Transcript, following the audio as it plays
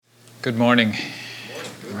Good morning.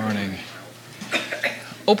 Good morning.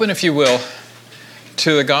 Open, if you will,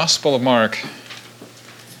 to the Gospel of Mark,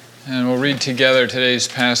 and we'll read together today's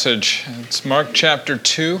passage. It's Mark chapter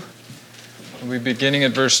 2. We'll be beginning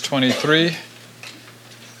at verse 23,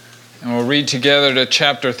 and we'll read together to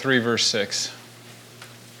chapter 3, verse 6.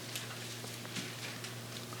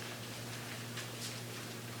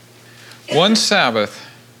 One Sabbath,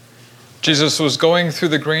 Jesus was going through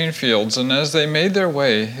the grain fields, and as they made their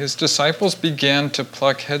way, his disciples began to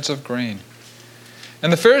pluck heads of grain.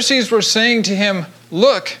 And the Pharisees were saying to him,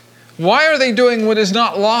 "Look, why are they doing what is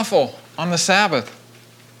not lawful on the Sabbath?"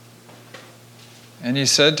 And he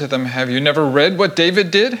said to them, "Have you never read what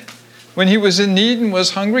David did? When he was in need and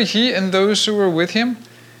was hungry, he and those who were with him,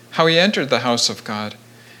 how he entered the house of God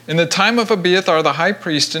in the time of Abiathar the high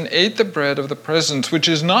priest, and ate the bread of the presence, which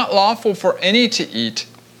is not lawful for any to eat,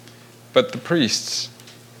 but the priests,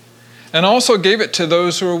 and also gave it to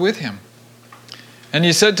those who were with him. And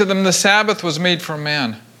he said to them, the Sabbath was made for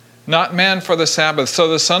man, not man for the Sabbath. So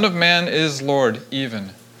the Son of Man is Lord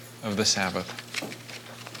even of the Sabbath."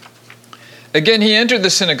 Again he entered the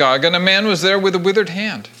synagogue, and a man was there with a withered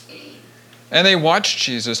hand. And they watched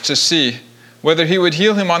Jesus to see whether he would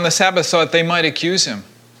heal him on the Sabbath so that they might accuse him.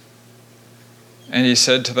 And he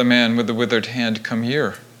said to the man with the withered hand, "Come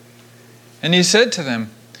here." And he said to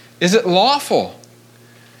them, "Is it lawful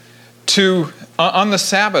on the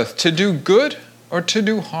Sabbath to do good or to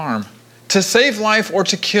do harm, to save life or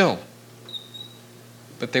to kill?"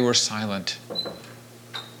 But they were silent.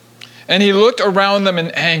 And he looked around them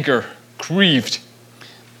in anger, grieved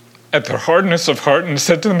at their hardness of heart, and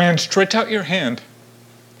said to the man, "Stretch out your hand."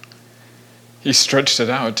 He stretched it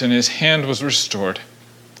out, and his hand was restored.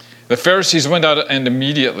 The Pharisees went out and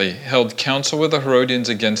immediately held counsel with the Herodians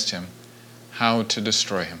against him, how to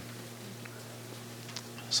destroy him.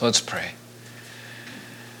 So let's pray.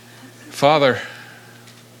 Father,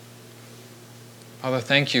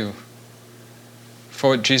 thank you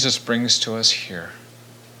for what Jesus brings to us here.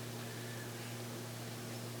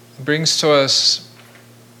 He brings to us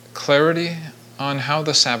clarity on how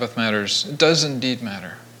the Sabbath matters. It does indeed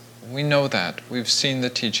matter. We know that. We've seen the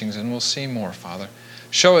teachings, and we'll see more, Father.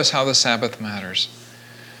 Show us how the Sabbath matters.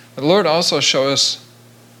 But Lord, also show us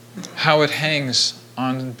how it hangs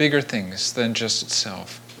on bigger things than just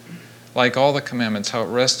itself. Like all the commandments, how it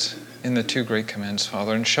rests in the two great commands,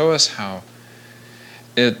 Father, and show us how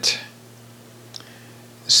it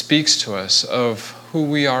speaks to us of who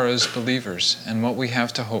we are as believers and what we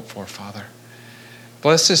have to hope for, Father.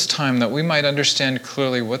 Bless this time that we might understand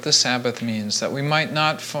clearly what the Sabbath means, that we might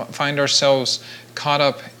not find ourselves caught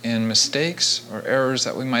up in mistakes or errors,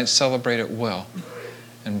 that we might celebrate it well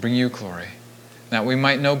and bring you glory, that we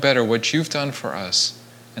might know better what you've done for us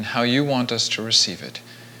and how you want us to receive it.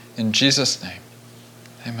 In Jesus' name,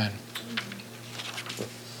 amen.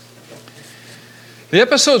 The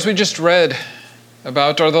episodes we just read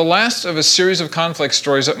about are the last of a series of conflict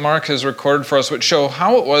stories that Mark has recorded for us, which show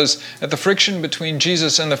how it was that the friction between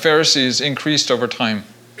Jesus and the Pharisees increased over time.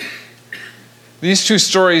 These two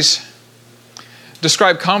stories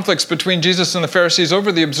describe conflicts between Jesus and the Pharisees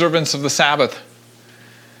over the observance of the Sabbath,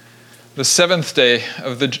 the seventh day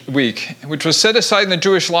of the week, which was set aside in the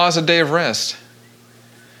Jewish law as a day of rest.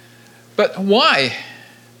 But why,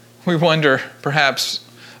 we wonder, perhaps,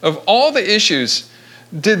 of all the issues,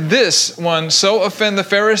 did this one so offend the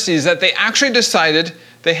Pharisees that they actually decided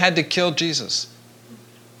they had to kill Jesus?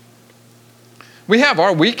 We have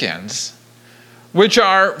our weekends, which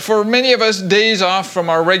are, for many of us, days off from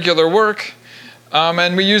our regular work,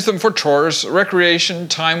 and we use them for chores, recreation,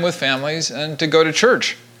 time with families, and to go to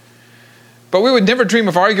church. But we would never dream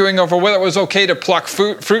of arguing over whether it was okay to pluck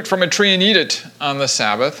fruit from a tree and eat it on the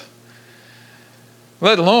Sabbath,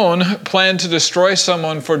 let alone plan to destroy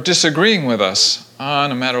someone for disagreeing with us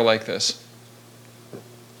on a matter like this.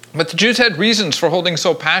 But the Jews had reasons for holding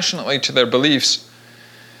so passionately to their beliefs.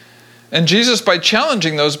 And Jesus, by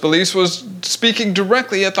challenging those beliefs, was speaking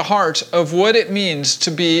directly at the heart of what it means to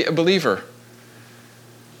be a believer.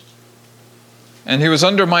 And he was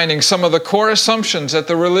undermining some of the core assumptions that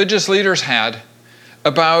the religious leaders had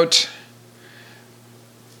about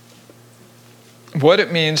what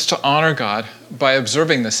it means to honor God by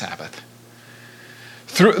observing the Sabbath.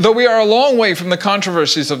 Though we are a long way from the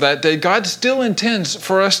controversies of that day, God still intends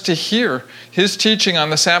for us to hear his teaching on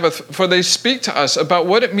the Sabbath, for they speak to us about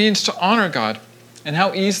what it means to honor God and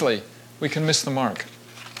how easily we can miss the mark.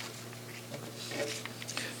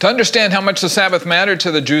 To understand how much the Sabbath mattered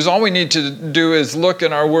to the Jews, all we need to do is look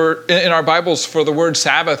in our Bibles for the word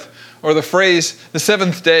Sabbath or the phrase the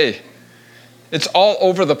seventh day. It's all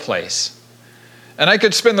over the place. And I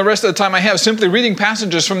could spend the rest of the time I have simply reading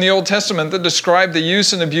passages from the Old Testament that describe the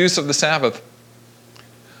use and abuse of the Sabbath.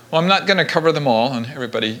 Well, I'm not going to cover them all, and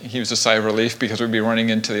everybody heaves a sigh of relief because we'd be running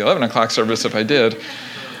into the 11 o'clock service if I did.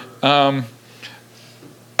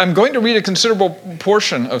 I'm going to read a considerable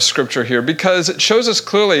portion of Scripture here because it shows us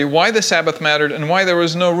clearly why the Sabbath mattered and why there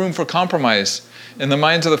was no room for compromise in the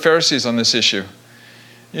minds of the Pharisees on this issue.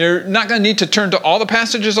 You're not going to need to turn to all the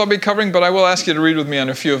passages I'll be covering, but I will ask you to read with me on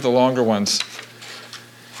a few of the longer ones.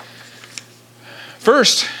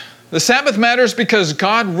 First, the Sabbath matters because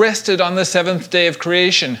God rested on the seventh day of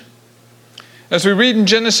creation. As we read in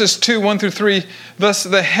Genesis 2, 1 through 3, thus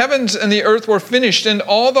the heavens and the earth were finished, and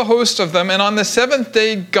all the host of them. And on the seventh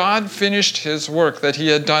day, God finished his work that he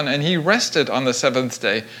had done, and he rested on the seventh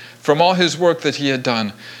day from all his work that he had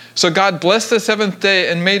done. So God blessed the seventh day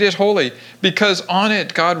and made it holy, because on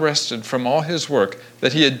it God rested from all his work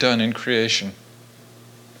that he had done in creation.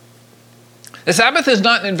 The Sabbath is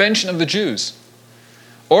not an invention of the Jews,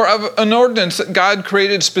 or of an ordinance that God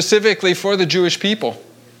created specifically for the Jewish people.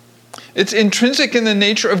 It's intrinsic in the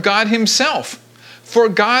nature of God himself. For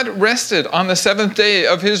God rested on the seventh day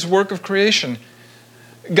of his work of creation.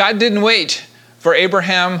 God didn't wait for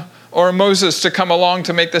Abraham or Moses to come along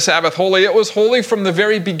to make the Sabbath holy. It was holy from the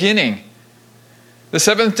very beginning. The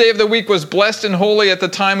seventh day of the week was blessed and holy at the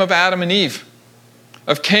time of Adam and Eve,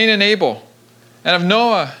 of Cain and Abel, and of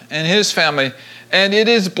Noah and his family. And it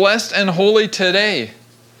is blessed and holy today,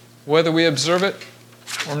 whether we observe it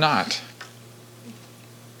or not.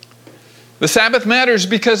 The Sabbath matters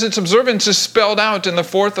because its observance is spelled out in the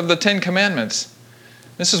fourth of the Ten Commandments.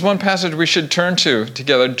 This is one passage we should turn to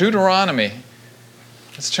together, Deuteronomy.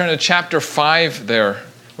 Let's turn to chapter 5 there,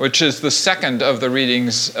 which is the second of the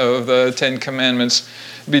readings of the Ten Commandments.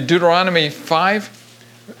 It'll be Deuteronomy 5,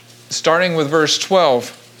 starting with verse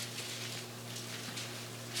 12.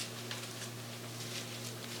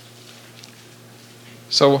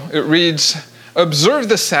 So it reads, "Observe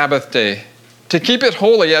the Sabbath day, to keep it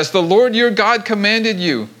holy as the Lord your God commanded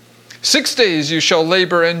you. 6 days you shall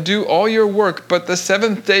labor and do all your work, but the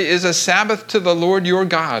seventh day is a Sabbath to the Lord your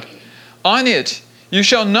God. On it you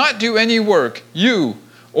shall not do any work, you,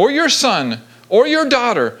 or your son, or your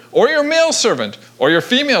daughter, or your male servant, or your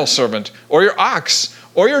female servant, or your ox,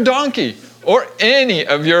 or your donkey, or any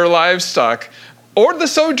of your livestock, or the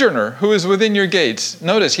sojourner who is within your gates."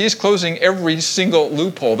 Notice, he's closing every single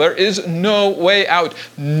loophole. There is no way out.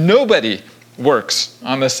 Nobody works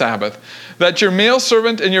on the Sabbath, that your male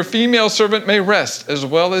servant and your female servant may rest as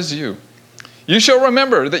well as you. You shall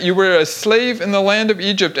remember that you were a slave in the land of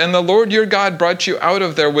Egypt, and the Lord your God brought you out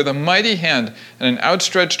of there with a mighty hand and an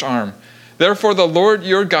outstretched arm. Therefore the Lord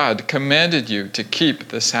your God commanded you to keep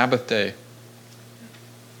the Sabbath day.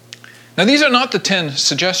 Now these are not the 10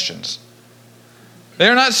 suggestions. They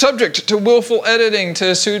are not subject to willful editing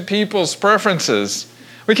to suit people's preferences.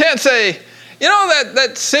 We can't say, you know,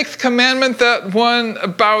 that sixth commandment, that one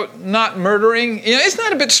about not murdering, isn't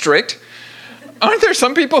that a bit strict? Aren't there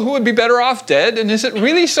some people who would be better off dead? And is it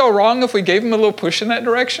really so wrong if we gave them a little push in that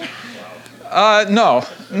direction? No,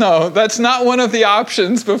 that's not one of the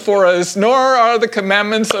options before us, nor are the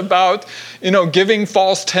commandments about, giving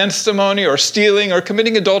false testimony or stealing or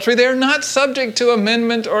committing adultery. They're not subject to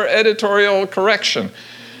amendment or editorial correction.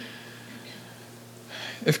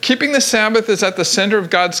 If keeping the Sabbath is at the center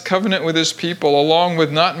of God's covenant with his people, along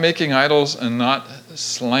with not making idols and not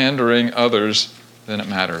slandering others, then it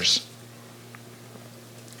matters.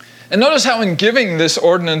 And notice how in giving this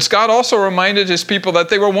ordinance, God also reminded his people that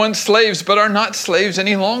they were once slaves, but are not slaves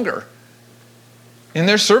any longer. In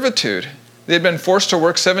their servitude, they had been forced to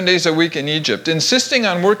work 7 days a week in Egypt. Insisting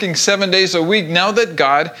on working 7 days a week now that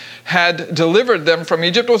God had delivered them from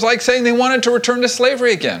Egypt was like saying they wanted to return to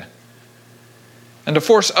slavery again. And to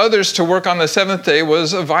force others to work on the seventh day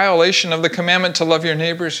was a violation of the commandment to love your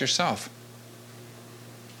neighbors yourself.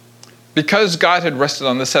 Because God had rested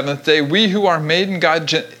on the seventh day, we who are made in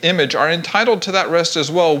God's image are entitled to that rest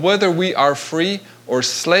as well, whether we are free or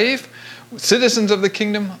slave, citizens of the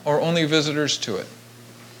kingdom, or only visitors to it.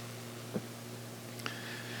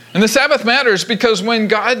 And the Sabbath matters because when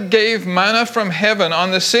God gave manna from heaven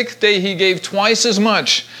on the sixth day, he gave twice as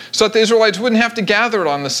much so that the Israelites wouldn't have to gather it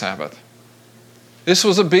on the Sabbath. This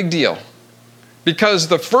was a big deal because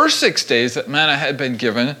the first 6 days that manna had been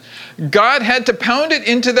given, God had to pound it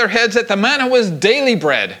into their heads that the manna was daily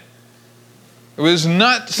bread. It was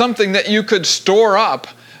not something that you could store up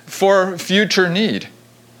for future need.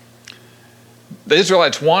 The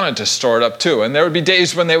Israelites wanted to store it up too, and there would be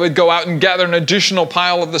days when they would go out and gather an additional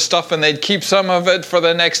pile of the stuff and they'd keep some of it for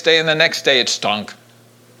the next day, and the next day it stunk.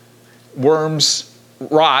 Worms,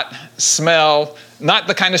 rot, smell, not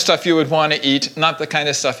the kind of stuff you would want to eat, not the kind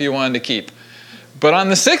of stuff you wanted to keep. But on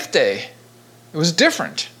the sixth day, it was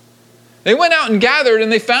different. They went out and gathered,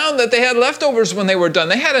 and they found that they had leftovers when they were done.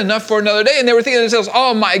 They had enough for another day, and they were thinking to themselves,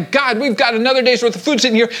 oh my God, we've got another day's worth of food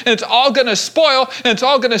sitting here, and it's all going to spoil, and it's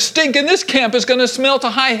all going to stink, and this camp is going to smell to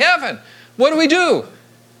high heaven. What do we do?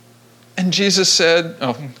 And Jesus said,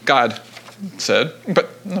 God said,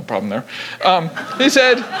 but no problem there. He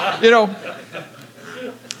said,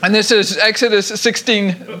 and this is Exodus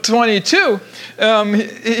 16:22.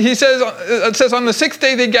 It says, on the sixth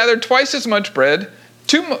day they gathered twice as much bread,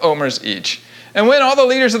 2 omers each. And when all the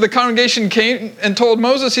leaders of the congregation came and told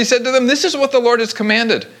Moses, he said to them, this is what the Lord has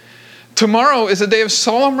commanded. Tomorrow is a day of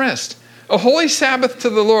solemn rest, a holy Sabbath to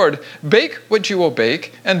the Lord. Bake what you will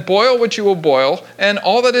bake, and boil what you will boil, and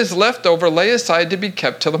all that is left over lay aside to be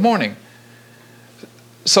kept till the morning.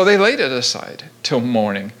 So they laid it aside till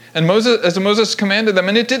morning. And Moses commanded them,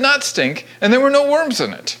 and it did not stink, and there were no worms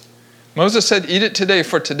in it. Moses said, eat it today,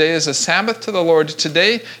 for today is a Sabbath to the Lord.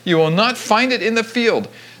 Today you will not find it in the field.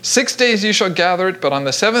 6 days you shall gather it, but on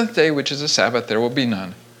the seventh day, which is a Sabbath, there will be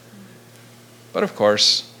none. But of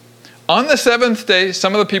course, on the seventh day,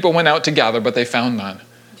 some of the people went out to gather, but they found none.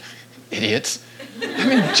 Idiots. I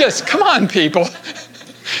mean, just come on, people.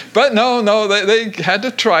 But no, they had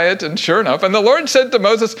to try it, and sure enough. And the Lord said to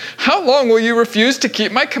Moses, how long will you refuse to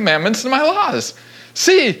keep my commandments and my laws?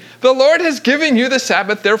 See, the Lord has given you the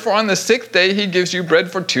Sabbath, therefore on the sixth day he gives you bread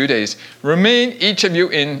for 2 days. Remain each of you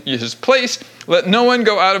in his place. Let no one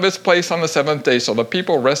go out of his place on the seventh day. So the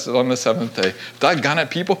people rested on the seventh day. Doggone it,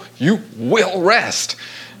 people, you will rest.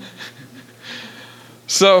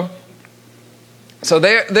 So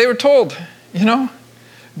they were told,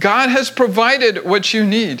 God has provided what you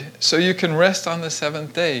need so you can rest on the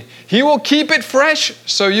seventh day. He will keep it fresh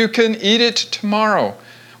so you can eat it tomorrow.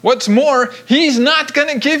 What's more, he's not going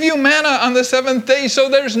to give you manna on the seventh day, so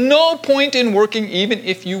there's no point in working even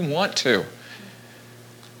if you want to.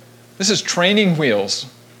 This is training wheels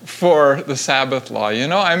for the Sabbath law.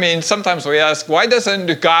 Sometimes we ask, why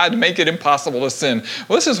doesn't God make it impossible to sin?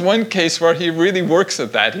 Well, this is one case where he really works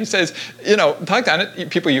at that. He says, talk on it,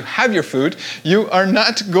 people, you have your food. You are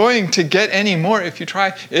not going to get any more if you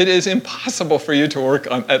try. It is impossible for you to work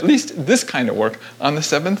on at least this kind of work on the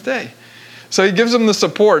seventh day. So he gives them the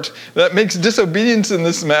support that makes disobedience in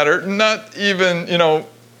this matter not even,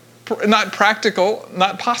 not practical,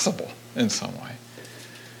 not possible in some way.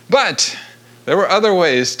 But there were other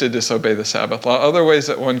ways to disobey the Sabbath law, other ways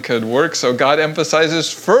that one could work. So God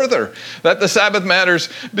emphasizes further that the Sabbath matters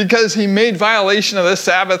because he made violation of the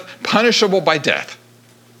Sabbath punishable by death.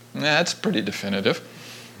 That's pretty definitive.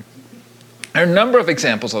 There are a number of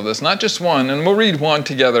examples of this, not just one, and we'll read one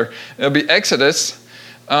together. It'll be Exodus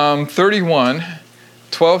 31,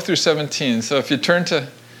 12 through 17. So if you turn to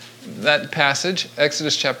that passage,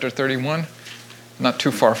 Exodus chapter 31, not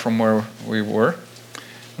too far from where we were.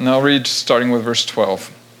 And I'll read starting with verse 12.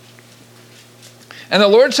 And the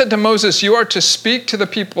Lord said to Moses, you are to speak to the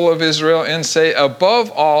people of Israel and say, above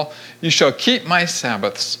all, you shall keep my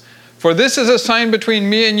Sabbaths. For this is a sign between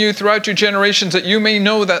me and you throughout your generations, that you may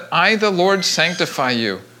know that I, the Lord, sanctify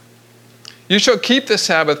you. You shall keep the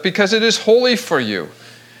Sabbath because it is holy for you.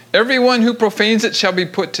 Everyone who profanes it shall be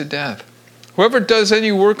put to death. Whoever does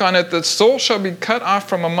any work on it, the soul shall be cut off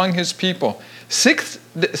from among his people. 6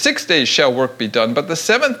 days shall work be done, but the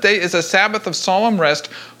seventh day is a Sabbath of solemn rest,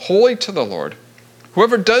 holy to the Lord.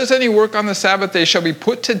 Whoever does any work on the Sabbath day shall be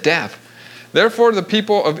put to death. Therefore the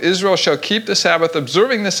people of Israel shall keep the Sabbath,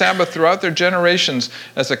 observing the Sabbath throughout their generations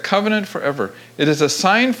as a covenant forever. It is a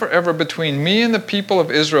sign forever between me and the people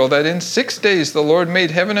of Israel, that in 6 days the Lord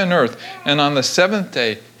made heaven and earth, and on the seventh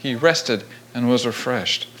day he rested and was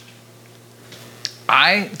refreshed.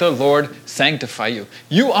 I, the Lord, sanctify you.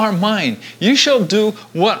 You are mine. You shall do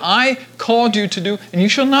what I called you to do, and you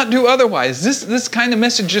shall not do otherwise. This kind of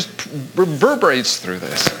message just reverberates through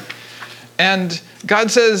this. And God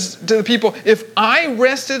says to the people, if I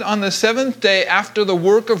rested on the seventh day after the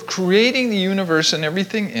work of creating the universe and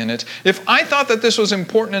everything in it, if I thought that this was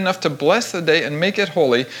important enough to bless the day and make it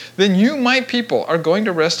holy, then you, my people, are going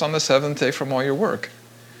to rest on the seventh day from all your work.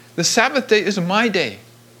 The Sabbath day is my day,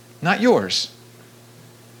 not yours.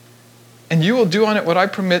 And you will do on it what I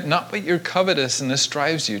permit, not what your covetousness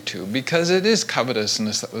drives you to, because it is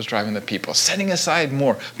covetousness that was driving the people, setting aside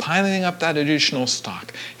more, piling up that additional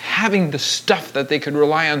stock, having the stuff that they could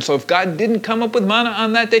rely on. So if God didn't come up with manna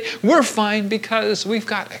on that day, we're fine because we've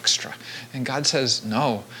got extra. And God says,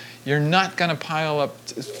 no, you're not going to pile up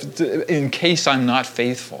in case I'm not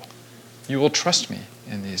faithful. You will trust me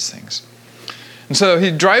in these things. And so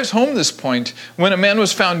he drives home this point. When a man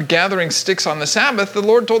was found gathering sticks on the Sabbath, the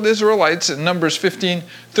Lord told the Israelites in Numbers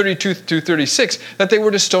 15:32-36 that they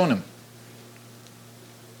were to stone him.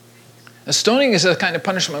 Now, stoning is a kind of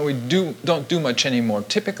punishment we don't do much anymore.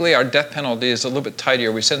 Typically, our death penalty is a little bit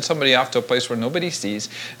tidier. We send somebody off to a place where nobody sees,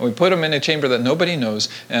 and we put him in a chamber that nobody knows,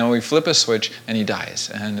 and we flip a switch, and he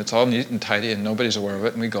dies. And it's all neat and tidy, and nobody's aware of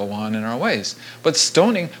it, and we go on in our ways. But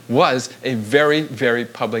stoning was a very, very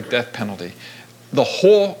public death penalty. The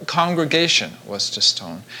whole congregation was to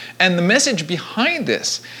stone. And the message behind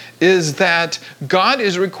this is that God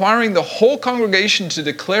is requiring the whole congregation to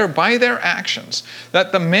declare by their actions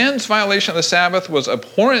that the man's violation of the Sabbath was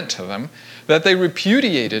abhorrent to them, that they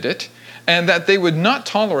repudiated it, and that they would not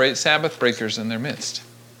tolerate Sabbath breakers in their midst.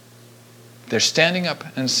 They're standing up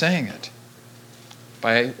and saying it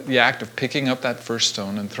by the act of picking up that first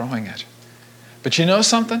stone and throwing it. But you know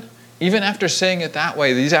something? Even after saying it that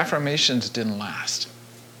way, these affirmations didn't last.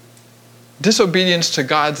 Disobedience to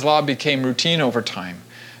God's law became routine over time.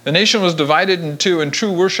 The nation was divided in two, and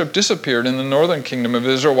true worship disappeared in the northern kingdom of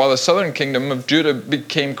Israel, while the southern kingdom of Judah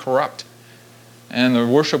became corrupt. And the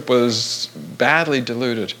worship was badly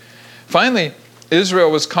diluted. Finally, Israel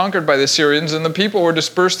was conquered by the Assyrians, and the people were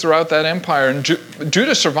dispersed throughout that empire, and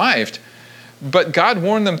Judah survived. But God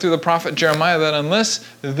warned them through the prophet Jeremiah that unless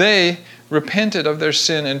they repented of their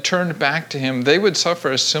sin and turned back to him, they would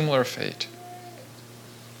suffer a similar fate.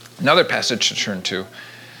 Another passage to turn to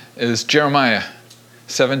is Jeremiah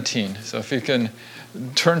 17. So if you can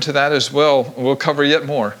turn to that as well, we'll cover yet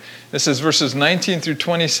more. This is verses 19 through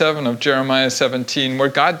 27 of Jeremiah 17, where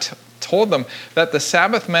God told them that the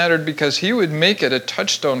Sabbath mattered because he would make it a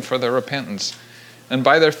touchstone for their repentance. And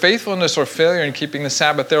by their faithfulness or failure in keeping the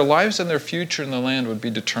Sabbath, their lives and their future in the land would be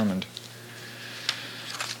determined.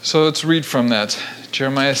 So let's read from that.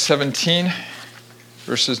 Jeremiah 17,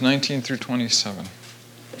 verses 19 through 27.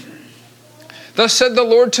 Thus said the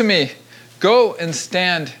Lord to me, go and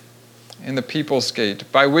stand in the people's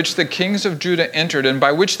gate, by which the kings of Judah entered, and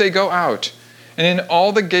by which they go out, and in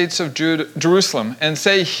all the gates of Jerusalem, and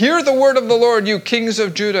say, hear the word of the Lord, you kings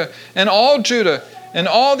of Judah, and all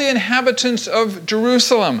the inhabitants of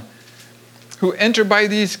Jerusalem, who enter by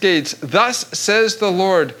these gates. Thus says the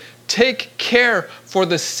Lord, take care for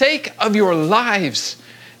the sake of your lives,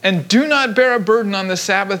 and do not bear a burden on the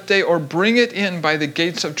Sabbath day or bring it in by the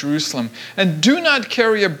gates of Jerusalem. And do not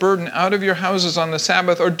carry a burden out of your houses on the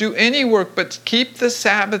Sabbath or do any work, but keep the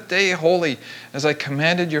Sabbath day holy, as I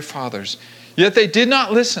commanded your fathers. Yet they did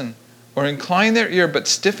not listen or incline their ear, but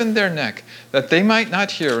stiffened their neck, that they might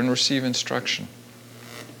not hear and receive instruction.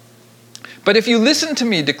 But if you listen to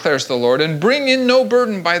me, declares the Lord, and bring in no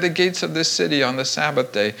burden by the gates of this city on the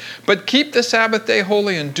Sabbath day, but keep the Sabbath day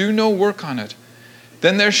holy and do no work on it,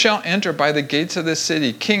 then there shall enter by the gates of this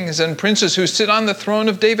city kings and princes who sit on the throne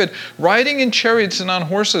of David, riding in chariots and on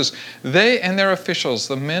horses, they and their officials,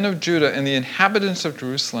 the men of Judah and the inhabitants of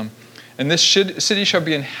Jerusalem. And this city shall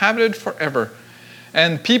be inhabited forever.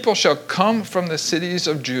 And people shall come from the cities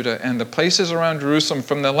of Judah and the places around Jerusalem,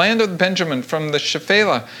 from the land of Benjamin, from the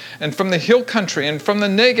Shephelah, and from the hill country, and from the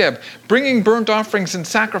Negeb, bringing burnt offerings and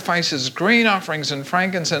sacrifices, grain offerings and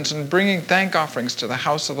frankincense, and bringing thank offerings to the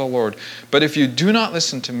house of the Lord. But if you do not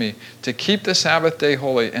listen to me, to keep the Sabbath day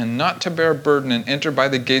holy, and not to bear burden and enter by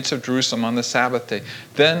the gates of Jerusalem on the Sabbath day,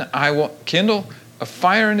 then I will kindle a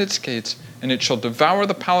fire in its gates, and it shall devour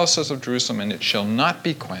the palaces of Jerusalem, and it shall not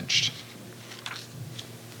be quenched.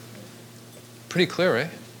 Pretty clear, eh?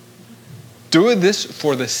 Do this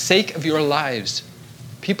for the sake of your lives.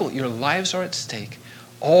 People, your lives are at stake.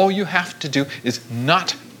 All you have to do is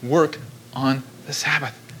not work on the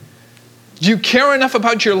Sabbath. Do you care enough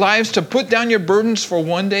about your lives to put down your burdens for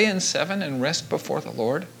 1 day in 7 and rest before the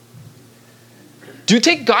Lord? Do you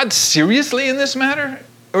take God seriously in this matter?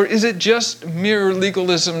 Or is it just mere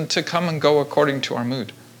legalism to come and go according to our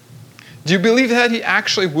mood? Do you believe that he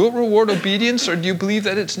actually will reward obedience, or do you believe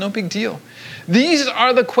that it's no big deal? These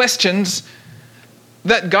are the questions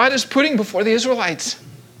that God is putting before the Israelites.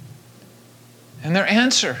 And their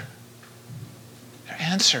answer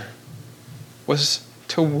was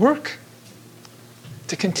to work,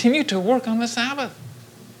 to continue to work on the Sabbath.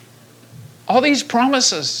 All these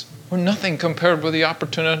promises were nothing compared with the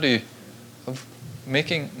opportunity of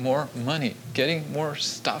making more money, getting more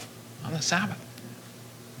stuff on the Sabbath.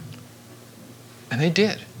 And they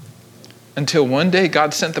did. Until one day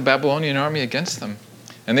God sent the Babylonian army against them.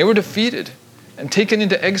 And they were defeated and taken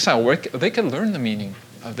into exile where they could learn the meaning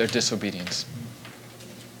of their disobedience.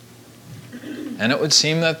 And it would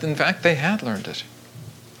seem that in fact they had learned it.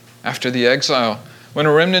 After the exile, when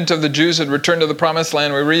a remnant of the Jews had returned to the promised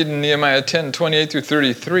land, we read in Nehemiah 10, 28 through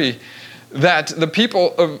 33, that the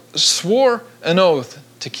people swore an oath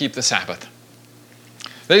to keep the Sabbath.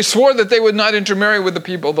 They swore that they would not intermarry with the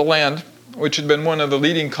people of the land, which had been one of the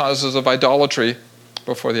leading causes of idolatry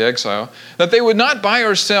before the exile, that they would not buy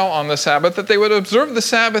or sell on the Sabbath, that they would observe the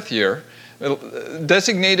Sabbath year,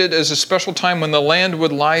 designated as a special time when the land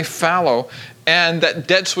would lie fallow, and that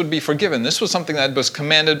debts would be forgiven. This was something that was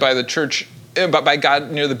commanded by the church, by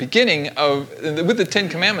God near the beginning with the Ten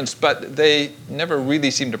Commandments, but they never really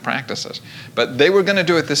seemed to practice it. But they were going to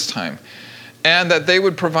do it this time, and that they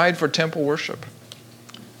would provide for temple worship.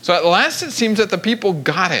 So at last it seems that the people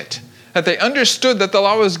got it, that they understood that the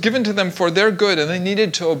law was given to them for their good, and they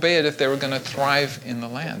needed to obey it if they were going to thrive in the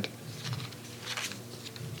land.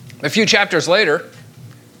 A few chapters later,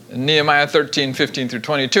 in Nehemiah 13, 15 through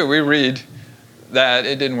 22, we read that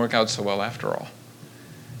it didn't work out so well after all.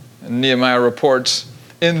 And Nehemiah reports,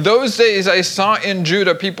 "In those days I saw in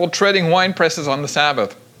Judah people treading wine presses on the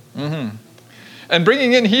Sabbath, and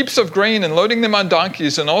bringing in heaps of grain and loading them on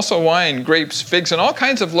donkeys, and also wine, grapes, figs, and all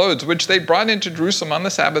kinds of loads, which they brought into Jerusalem on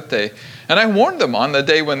the Sabbath day. And I warned them on the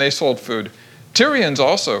day when they sold food. Tyrians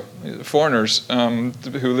also, foreigners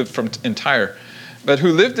who lived in Tyre, but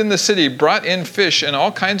who lived in the city, brought in fish and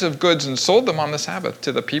all kinds of goods and sold them on the Sabbath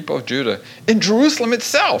to the people of Judah in Jerusalem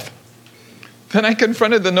itself. Then I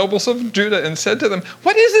confronted the nobles of Judah and said to them,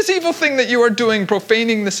 'What is this evil thing that you are doing,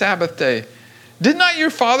 profaning the Sabbath day? Did not your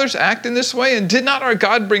fathers act in this way? And did not our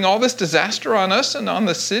God bring all this disaster on us and on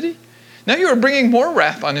the city? Now you are bringing more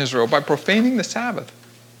wrath on Israel by profaning the Sabbath.'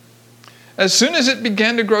 As soon as it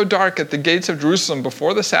began to grow dark at the gates of Jerusalem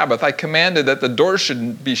before the Sabbath, I commanded that the doors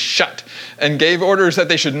should be shut and gave orders that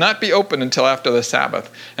they should not be opened until after the Sabbath.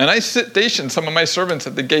 And I stationed some of my servants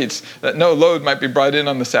at the gates that no load might be brought in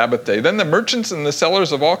on the Sabbath day. Then the merchants and the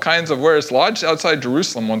sellers of all kinds of wares lodged outside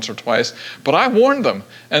Jerusalem once or twice. But I warned them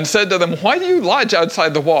and said to them, 'Why do you lodge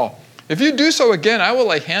outside the wall? If you do so again, I will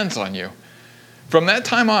lay hands on you.' From that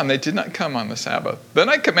time on, they did not come on the Sabbath. Then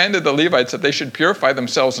I commanded the Levites that they should purify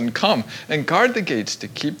themselves and come and guard the gates to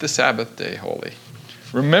keep the Sabbath day holy.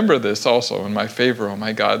 Remember this also in my favor, O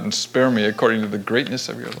my God, and spare me according to the greatness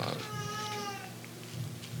of your love."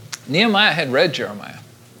 Nehemiah had read Jeremiah.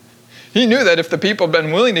 He knew that if the people had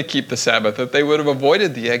been willing to keep the Sabbath, that they would have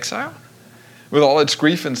avoided the exile with all its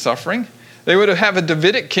grief and suffering. They would have a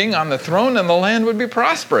Davidic king on the throne, and the land would be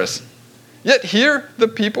prosperous. Yet here the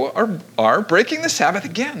people are breaking the Sabbath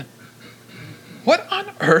again. What on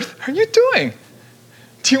earth are you doing?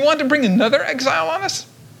 Do you want to bring another exile on us?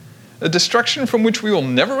 A destruction from which we will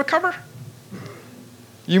never recover?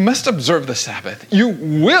 You must observe the Sabbath. You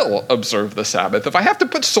will observe the Sabbath if I have to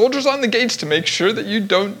put soldiers on the gates to make sure that you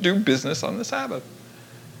don't do business on the Sabbath.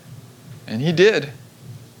 And he did.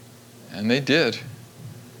 And they did.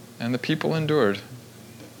 And the people endured.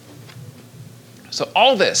 So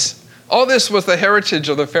all this was the heritage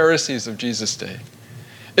of the Pharisees of Jesus' day.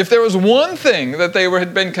 If there was one thing that they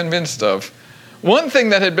had been convinced of, one thing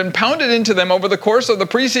that had been pounded into them over the course of the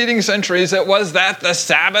preceding centuries, it was that the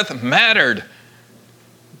Sabbath mattered.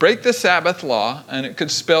 Break the Sabbath law, and it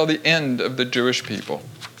could spell the end of the Jewish people.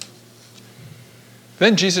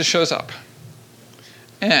 Then Jesus shows up,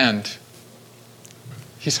 and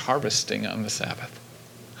he's harvesting on the Sabbath.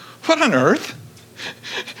 What on earth?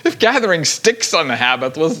 If gathering sticks on the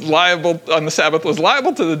Sabbath was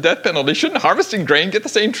liable to the death penalty, shouldn't harvesting grain get the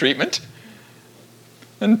same treatment?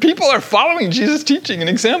 And people are following Jesus' teaching, an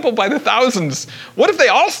example by the thousands. What if they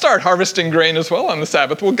all start harvesting grain as well on the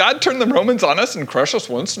Sabbath? Will God turn the Romans on us and crush us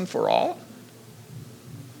once and for all?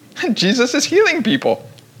 And Jesus is healing people.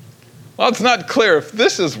 Well, it's not clear if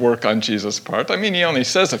this is work on Jesus' part. I mean, he only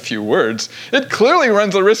says a few words. It clearly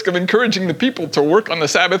runs the risk of encouraging the people to work on the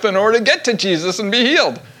Sabbath in order to get to Jesus and be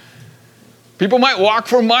healed. People might walk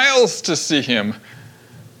for miles to see him,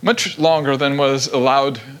 much longer than was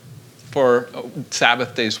allowed for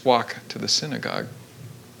Sabbath day's walk to the synagogue.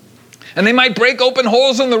 And they might break open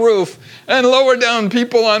holes in the roof and lower down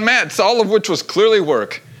people on mats, all of which was clearly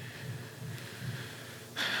work.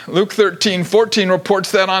 Luke 13:14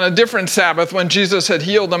 reports that on a different Sabbath, when Jesus had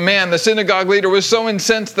healed a man, the synagogue leader was so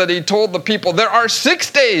incensed that he told the people, "There are 6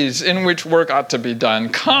 days in which work ought to be done.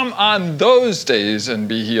 Come on those days and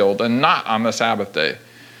be healed, and not on the Sabbath day."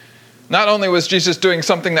 Not only was Jesus doing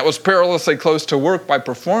something that was perilously close to work by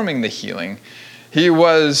performing the healing, he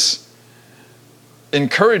was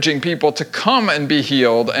encouraging people to come and be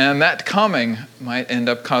healed, and that coming might end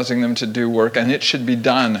up causing them to do work, and it should be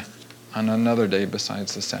done on another day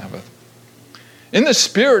besides the Sabbath. In the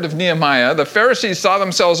spirit of Nehemiah, the Pharisees saw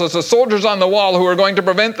themselves as the soldiers on the wall who were going to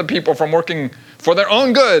prevent the people from working for their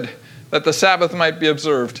own good, that the Sabbath might be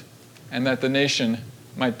observed and that the nation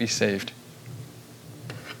might be saved.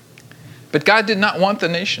 But God did not want the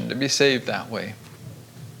nation to be saved that way.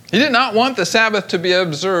 He did not want the Sabbath to be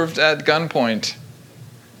observed at gunpoint.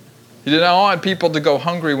 He did not want people to go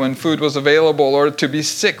hungry when food was available or to be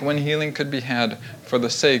sick when healing could be had for the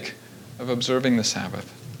sake of observing the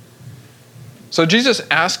Sabbath. So Jesus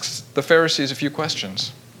asks the Pharisees a few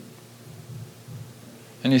questions.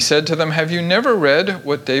 And he said to them, "Have you never read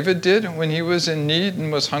what David did when he was in need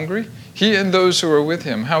and was hungry? He and those who were with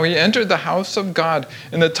him, how he entered the house of God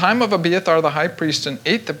in the time of Abiathar the high priest and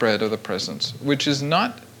ate the bread of the presence, which is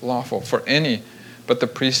not lawful for any but the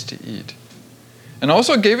priest to eat, and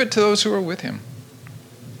also gave it to those who were with him.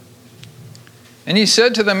 And he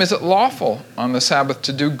said to them, is it lawful on the Sabbath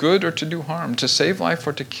to do good or to do harm, to save life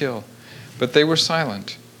or to kill? But they were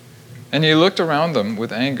silent. And he looked around them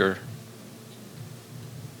with anger,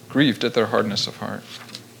 grieved at their hardness of heart."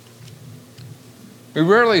 We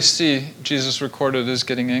rarely see Jesus recorded as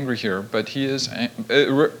getting angry here, but he is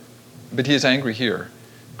angry here,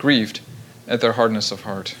 grieved at their hardness of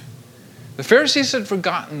heart. The Pharisees had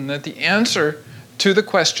forgotten that the answer to the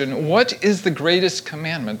question, what is the greatest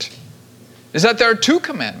commandment, is that there are two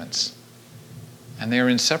commandments, and they are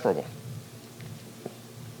inseparable.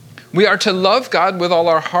 We are to love God with all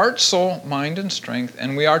our heart, soul, mind, and strength,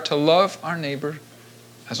 and we are to love our neighbor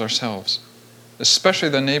as ourselves, especially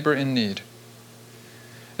the neighbor in need.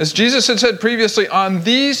 As Jesus had said previously, on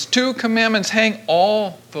these two commandments hang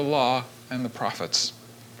all the law and the prophets.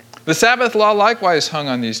 The Sabbath law likewise hung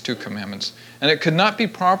on these two commandments, and it could not be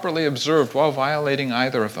properly observed while violating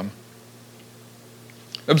either of them.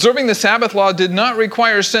 Observing the Sabbath law did not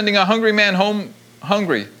require sending a hungry man home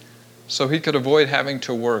hungry so he could avoid having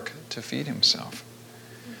to work to feed himself.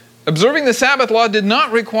 Observing the Sabbath law did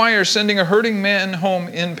not require sending a hurting man home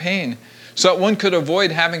in pain so that one could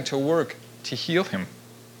avoid having to work to heal him.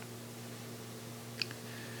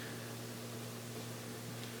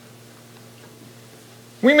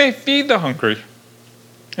 We may feed the hungry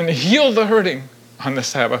and heal the hurting on the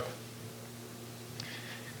Sabbath.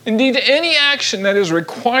 Indeed, any action that is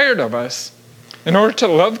required of us in order to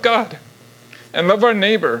love God and love our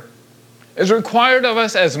neighbor is required of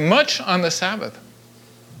us as much on the Sabbath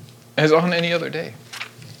as on any other day.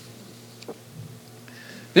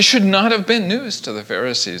 This should not have been news to the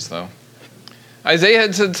Pharisees, though. Isaiah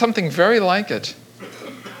had said something very like it,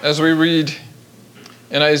 as we read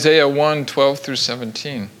in Isaiah 1:12 through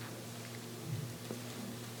 17.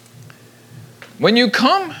 When you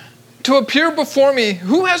come to appear before me,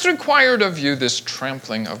 who has required of you this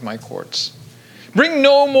trampling of my courts? Bring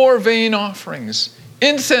no more vain offerings.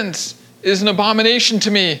 Incense is an abomination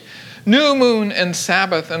to me. New moon and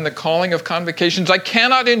Sabbath and the calling of convocations. I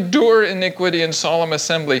cannot endure iniquity and solemn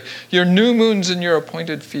assembly. Your new moons and your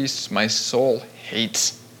appointed feasts my soul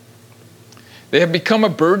hates. They have become a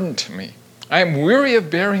burden to me. I am weary of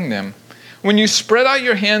bearing them. When you spread out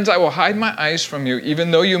your hands, I will hide my eyes from you. Even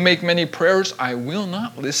though you make many prayers, I will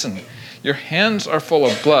not listen. Your hands are full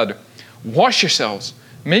of blood. Wash yourselves.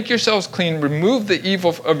 Make yourselves clean. Remove the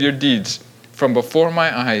evil of your deeds from before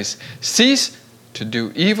my eyes. Cease to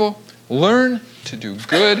do evil. Learn to do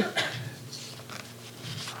good.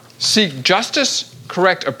 Seek justice.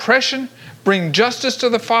 Correct oppression. Bring justice to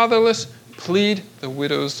the fatherless. Plead the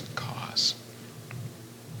widow's cause.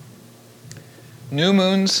 New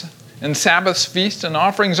moons and Sabbaths, feasts, and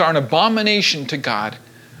offerings are an abomination to God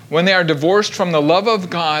when they are divorced from the love of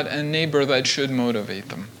God and neighbor that should motivate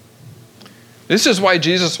them. This is why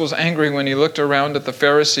Jesus was angry when he looked around at the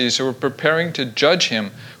Pharisees who were preparing to judge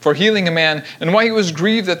him for healing a man, and why he was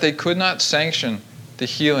grieved that they could not sanction the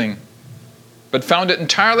healing, but found it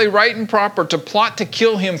entirely right and proper to plot to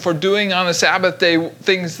kill him for doing on the Sabbath day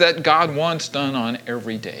things that God wants done on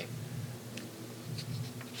every day.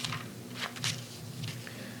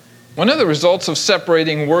 One of the results of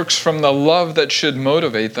separating works from the love that should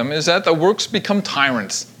motivate them is that the works become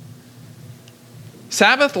tyrants.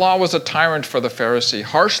 Sabbath law was a tyrant for the Pharisee,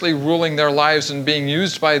 harshly ruling their lives and being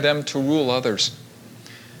used by them to rule others.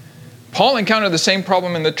 Paul encountered the same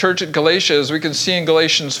problem in the church at Galatia, as we can see in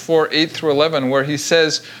Galatians 4:8 through 11, where he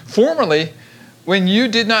says, formerly, when you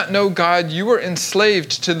did not know God, you were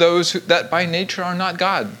enslaved to those that by nature are not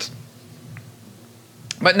God's.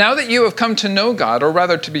 But now that you have come to know God, or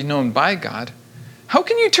rather to be known by God, how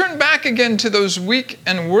can you turn back again to those weak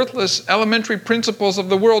and worthless elementary principles of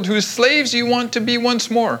the world whose slaves you want to be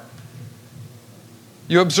once more?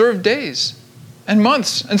 You observe days and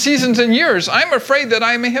months and seasons and years. I am afraid that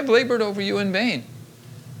I may have labored over you in vain.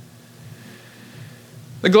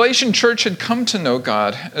 The Galatian church had come to know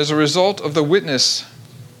God as a result of the witness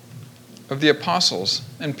of the apostles,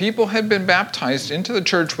 and people had been baptized into the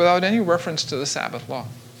church without any reference to the Sabbath law.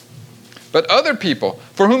 But other people,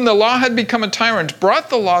 for whom the law had become a tyrant, brought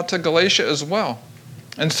the law to Galatia as well,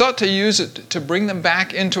 and sought to use it to bring them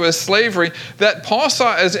back into a slavery that Paul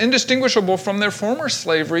saw as indistinguishable from their former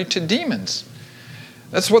slavery to demons.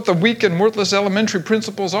 That's what the weak and worthless elementary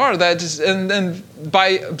principles are. And by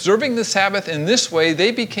observing the Sabbath in this way,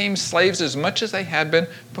 they became slaves as much as they had been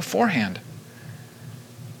beforehand.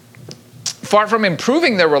 Far from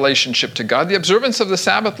improving their relationship to God, the observance of the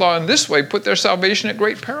Sabbath law in this way put their salvation at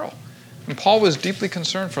great peril. And Paul was deeply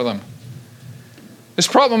concerned for them. This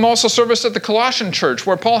problem also surfaced at the Colossian church,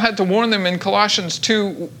 where Paul had to warn them in Colossians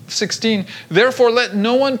 2:16, "Therefore let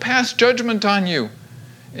no one pass judgment on you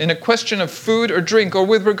in a question of food or drink, or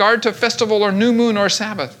with regard to festival or new moon or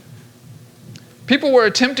Sabbath." People were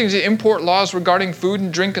attempting to import laws regarding food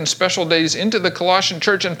and drink and special days into the Colossian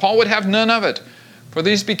church, and Paul would have none of it, for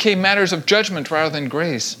these became matters of judgment rather than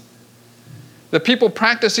grace. The people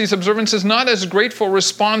practiced these observances not as a grateful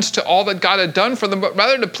response to all that God had done for them, but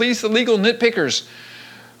rather to please the legal nitpickers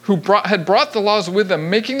who had brought the laws with them,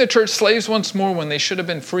 making the church slaves once more when they should have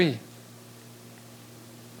been free.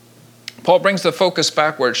 Paul brings the focus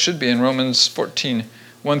back where it should be in Romans 14,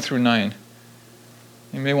 1 through 9.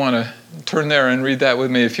 You may want to turn there and read that with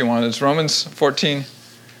me if you want. It's Romans 14.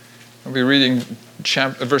 I'll be reading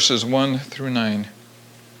verses 1 through 9.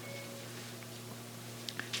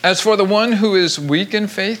 As for the one who is weak in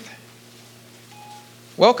faith,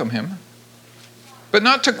 welcome him, but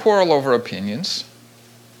not to quarrel over opinions.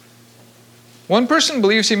 One person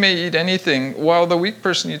believes he may eat anything, while the weak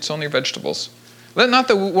person eats only vegetables. Let not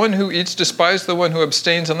the one who eats despise the one who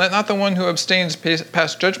abstains, and let not the one who abstains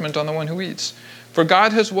pass judgment on the one who eats, for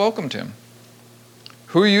God has welcomed him.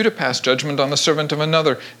 Who are you to pass judgment on the servant of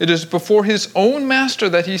another? It is before his own master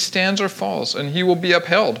that he stands or falls, and he will be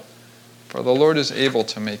upheld, for the Lord is able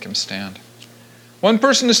to make him stand. One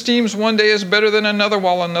person esteems one day as better than another,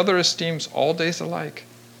 while another esteems all days alike.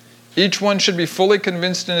 Each one should be fully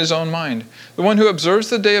convinced in his own mind. The one who observes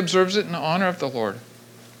the day observes it in honor of the Lord.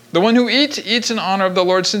 The one who eats, eats in honor of the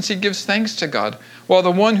Lord, since he gives thanks to God, while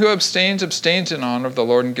the one who abstains, abstains in honor of the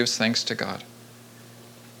Lord and gives thanks to God.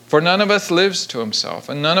 For none of us lives to himself,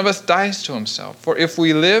 and none of us dies to himself. For if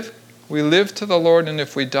we live to the Lord, and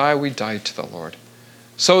if we die to the Lord.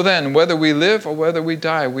 So then, whether we live or whether we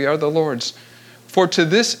die, we are the Lord's. For to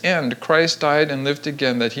this end Christ died and lived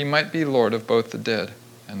again, that he might be Lord of both the dead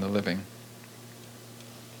and the living.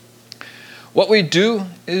 What we do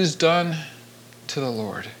is done to the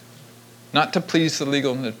Lord, not to please the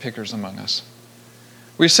legal nitpickers among us.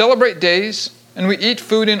 We celebrate days, and we eat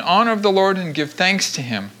food in honor of the Lord and give thanks to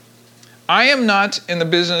him. I am not in the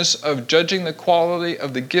business of judging the quality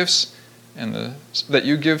of the gifts that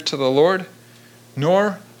you give to the Lord,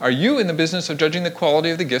 nor are you in the business of judging the quality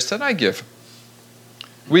of the gifts that I give.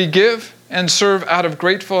 We give and serve out of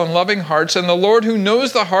grateful and loving hearts, and the Lord who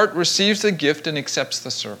knows the heart receives the gift and accepts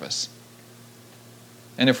the service.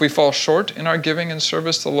 And if we fall short in our giving and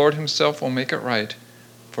service, the Lord himself will make it right,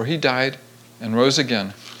 for he died and rose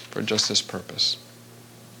again for just this purpose.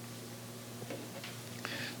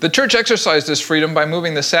 The church exercised this freedom by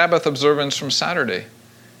moving the Sabbath observance from Saturday,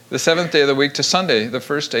 the seventh day of the week, to Sunday, the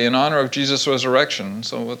first day, in honor of Jesus' resurrection.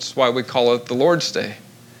 So that's why we call it the Lord's Day.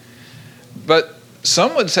 But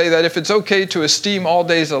some would say that if it's okay to esteem all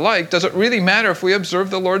days alike, does it really matter if we observe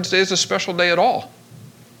the Lord's Day as a special day at all?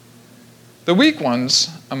 The weak ones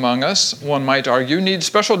among us, one might argue, need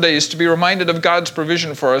special days to be reminded of God's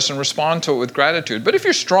provision for us and respond to it with gratitude. But if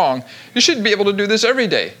you're strong, you should be able to do this every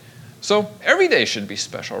day. So every day should be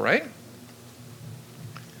special, right?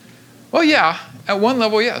 Well, yeah, at one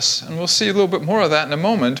level, yes. And we'll see a little bit more of that in a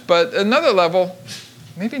moment. But another level,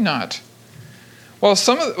 maybe not. Well,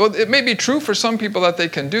 it may be true for some people that they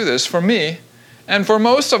can do this. For me, and for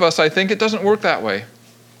most of us, I think it doesn't work that way.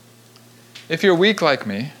 If you're weak like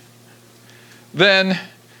me, then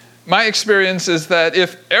my experience is that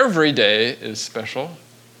if every day is special,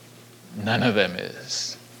 none of them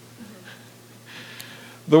is.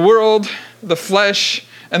 The world, the flesh,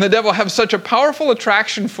 and the devil have such a powerful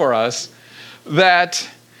attraction for us that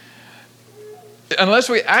unless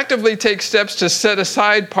we actively take steps to set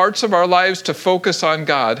aside parts of our lives to focus on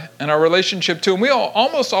God and our relationship to him, we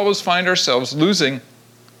almost always find ourselves losing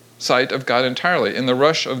sight of God entirely in the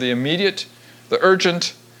rush of the immediate, the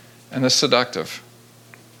urgent, and the seductive.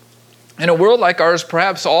 In a world like ours,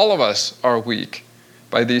 perhaps all of us are weak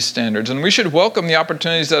by these standards, and we should welcome the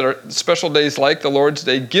opportunities that our special days like the Lord's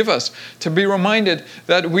Day give us to be reminded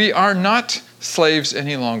that we are not slaves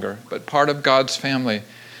any longer, but part of God's family.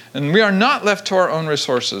 And we are not left to our own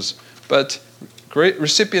resources, but great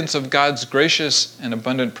recipients of God's gracious and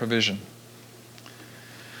abundant provision.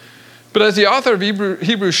 But as the author of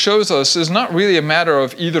Hebrews shows us, is not really a matter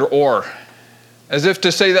of either or, as if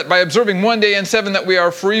to say that by observing one day in 7 that we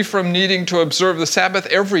are free from needing to observe the Sabbath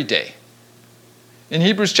every day. In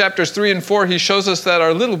Hebrews chapters 3 and 4, he shows us that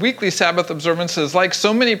our little weekly Sabbath observances, like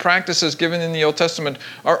so many practices given in the Old Testament,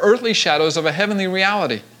 are earthly shadows of a heavenly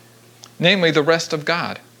reality, namely the rest of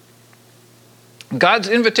God. God's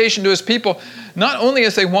invitation to his people, not only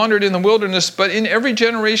as they wandered in the wilderness, but in every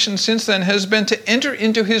generation since then, has been to enter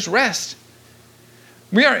into his rest.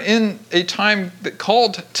 We are in a time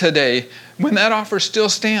called today when that offer still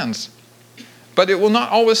stands. But it will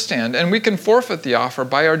not always stand, and we can forfeit the offer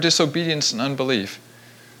by our disobedience and unbelief.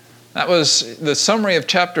 That was the summary of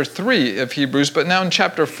chapter 3 of Hebrews, but now in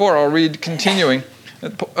chapter 4, I'll read continuing.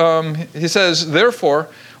 He says, "Therefore,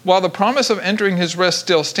 while the promise of entering his rest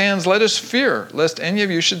still stands, let us fear, lest any of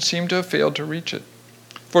you should seem to have failed to reach it.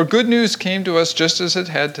 For good news came to us just as it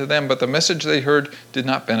had to them, but the message they heard did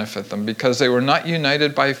not benefit them, because they were not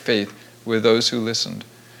united by faith with those who listened.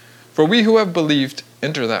 For we who have believed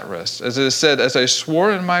enter that rest. As it is said, as I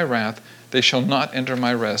swore in my wrath, they shall not enter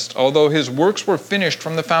my rest, although his works were finished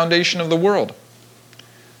from the foundation of the world.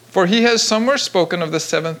 For he has somewhere spoken of the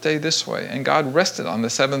seventh day this way, and God rested on the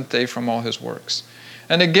seventh day from all his works.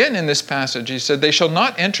 And again in this passage he said, they shall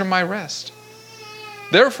not enter my rest.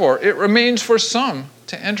 Therefore it remains for some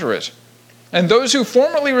to enter it. And those who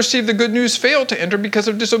formerly received the good news failed to enter because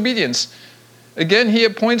of disobedience. Again he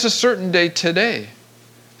appoints a certain day today,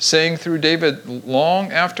 saying through David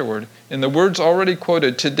long afterward, in the words already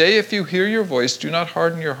quoted, today if you hear your voice, do not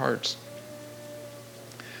harden your hearts.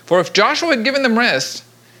 For if Joshua had given them rest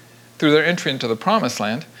through their entry into the promised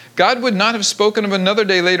land, God would not have spoken of another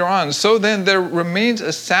day later on. So then there remains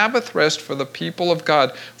a Sabbath rest for the people of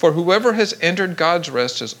God. For whoever has entered God's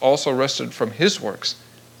rest has also rested from his works,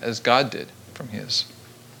 as God did from his.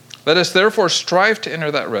 Let us therefore strive to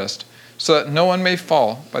enter that rest, so that no one may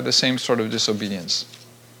fall by the same sort of disobedience.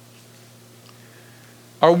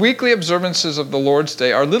 Our weekly observances of the Lord's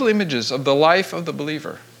Day are little images of the life of the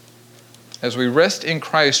believer, as we rest in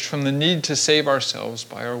Christ from the need to save ourselves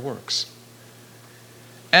by our works.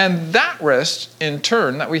 And that rest, in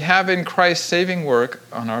turn, that we have in Christ's saving work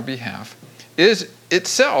on our behalf, is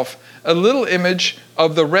itself a little image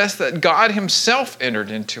of the rest that God himself entered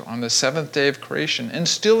into on the seventh day of creation and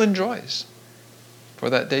still enjoys, for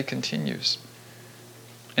that day continues,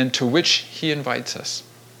 and to which he invites us.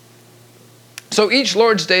 So each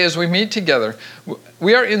Lord's Day as we meet together,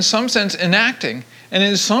 we are in some sense enacting and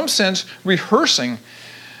in some sense rehearsing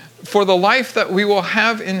for the life that we will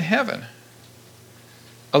have in heaven.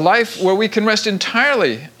 A life where we can rest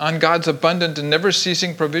entirely on God's abundant and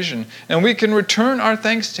never-ceasing provision, and we can return our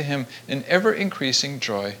thanks to him in ever-increasing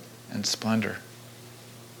joy and splendor.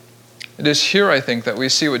 It is here, I think, that we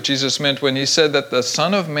see what Jesus meant when he said that the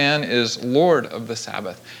Son of Man is Lord of the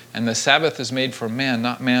Sabbath, and the Sabbath is made for man,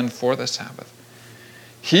 not man for the Sabbath.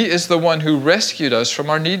 He is the one who rescued us from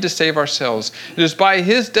our need to save ourselves. It is by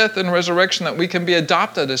his death and resurrection that we can be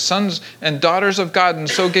adopted as sons and daughters of God and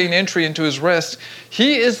so gain entry into his rest.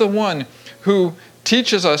 He is the one who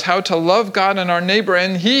teaches us how to love God and our neighbor,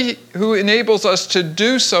 and he who enables us to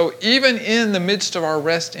do so even in the midst of our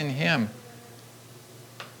rest in him.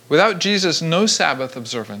 Without Jesus, no Sabbath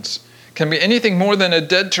observance can be anything more than a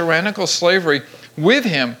dead tyrannical slavery. With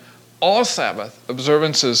him, all Sabbath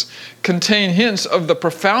observances contain hints of the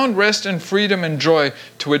profound rest and freedom and joy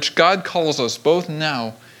to which God calls us both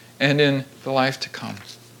now and in the life to come.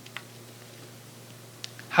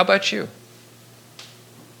 How about you?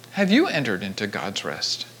 Have you entered into God's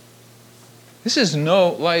rest? This is no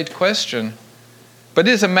light question, but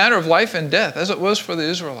it is a matter of life and death, as it was for the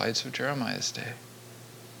Israelites of Jeremiah's day.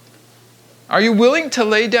 Are you willing to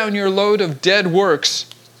lay down your load of dead works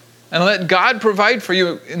and let God provide for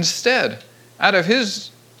you instead, out of his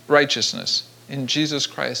righteousness in Jesus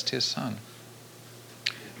Christ, his Son?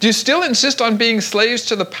 Do you still insist on being slaves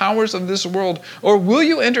to the powers of this world, or will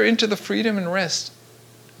you enter into the freedom and rest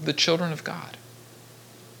of the children of God?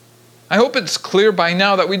 I hope it's clear by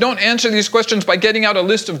now that we don't answer these questions by getting out a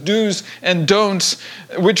list of do's and don'ts,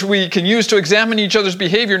 which we can use to examine each other's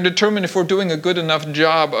behavior and determine if we're doing a good enough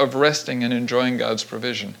job of resting and enjoying God's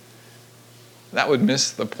provision. That would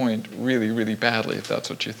miss the point really, really badly if that's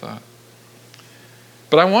what you thought.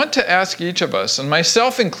 But I want to ask each of us, and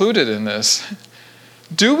myself included in this,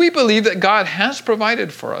 do we believe that God has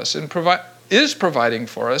provided for us and is providing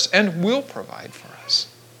for us and will provide for us?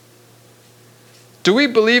 Do we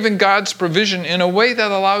believe in God's provision in a way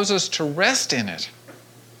that allows us to rest in it?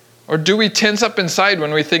 Or do we tense up inside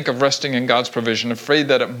when we think of resting in God's provision, afraid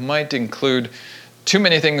that it might include too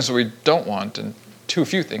many things we don't want and too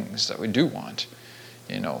few things that we do want?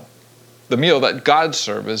 the meal that God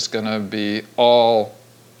serves is going to be all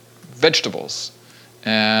vegetables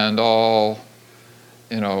and all,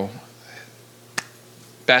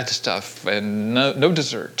 bad stuff and no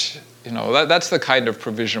dessert. That's the kind of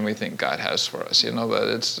provision we think God has for us.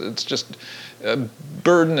 That it's just a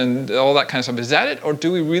burden and all that kind of stuff. Is that it? Or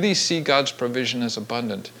do we really see God's provision as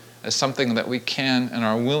abundant, as something that we can and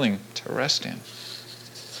are willing to rest in?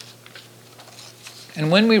 And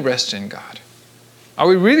when we rest in God, are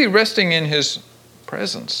we really resting in His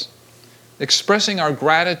presence, expressing our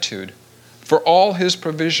gratitude for all His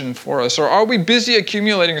provision for us? Or are we busy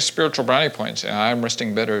accumulating spiritual brownie points? I'm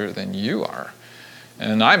resting better than you are.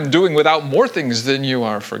 And I'm doing without more things than you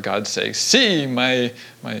are, for God's sake. See my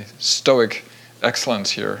stoic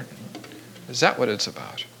excellence here. Is that what it's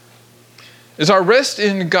about? Is our rest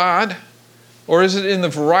in God, or is it in the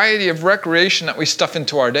variety of recreation that we stuff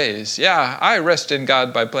into our days? Yeah, I rest in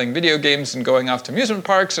God by playing video games and going off to amusement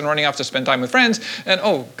parks and running off to spend time with friends. And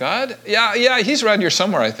oh, God? Yeah, He's around here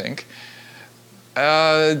somewhere, I think.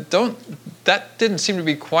 That didn't seem to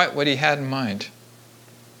be quite what He had in mind.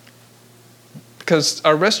 Because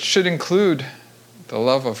our rest should include the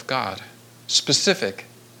love of God, specific,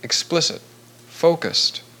 explicit,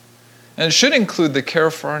 focused. And it should include the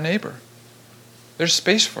care for our neighbor. There's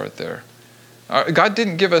space for it there. God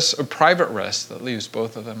didn't give us a private rest that leaves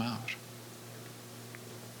both of them out.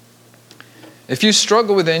 If you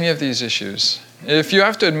struggle with any of these issues, if you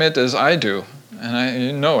have to admit, as I do, and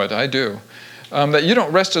I do, that you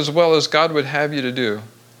don't rest as well as God would have you to do,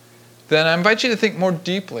 then I invite you to think more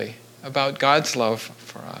deeply about God's love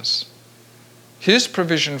for us, His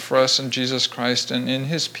provision for us in Jesus Christ and in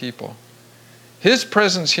His people, His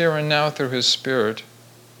presence here and now through His Spirit,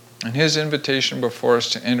 and His invitation before us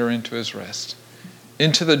to enter into His rest,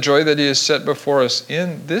 into the joy that He has set before us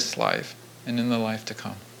in this life and in the life to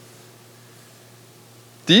come.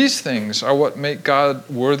 These things are what make God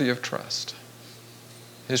worthy of trust.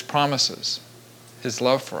 His promises, His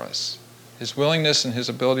love for us, His willingness and His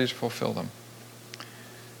ability to fulfill them.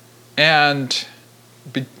 And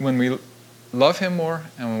when we love Him more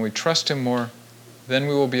and when we trust Him more, then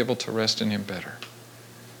we will be able to rest in Him better.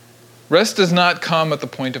 Rest does not come at the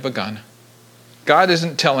point of a gun. God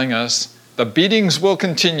isn't telling us the beatings will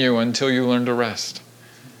continue until you learn to rest.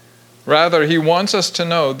 Rather, He wants us to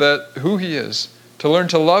know that who He is, to learn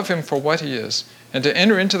to love Him for what He is, and to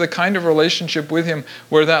enter into the kind of relationship with Him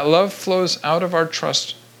where that love flows out of our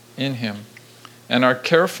trust in Him and our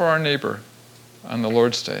care for our neighbor on the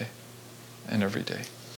Lord's day and every day.